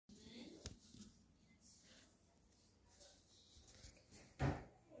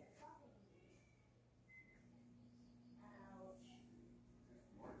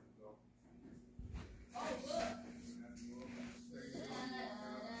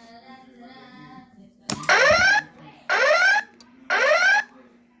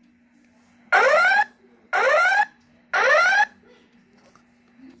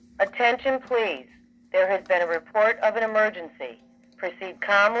Attention, please. There has been a report of an emergency. Proceed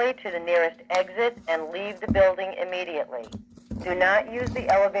calmly to the nearest exit and leave the building immediately. Do not use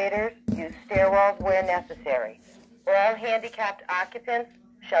the elevators. Use stairwells where necessary. All handicapped occupants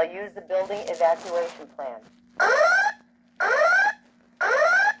shall use the building evacuation plan.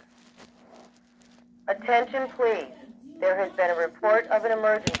 Attention, please. There has been a report of an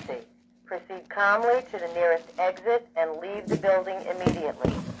emergency. Proceed calmly to the nearest exit and leave the building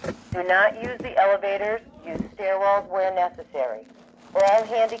immediately. Do not use the elevators. Use stairwells where necessary. All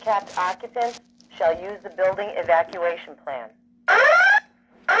handicapped occupants shall use the building evacuation plan.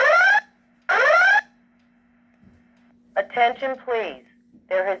 Attention, please.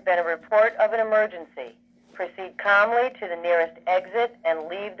 There has been a report of an emergency. Proceed calmly to the nearest exit and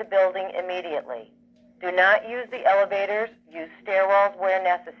leave the building immediately. Do not use the elevators. Use stairwells where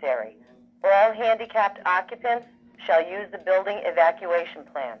necessary. All handicapped occupants shall use the building evacuation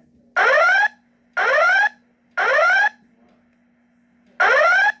plan.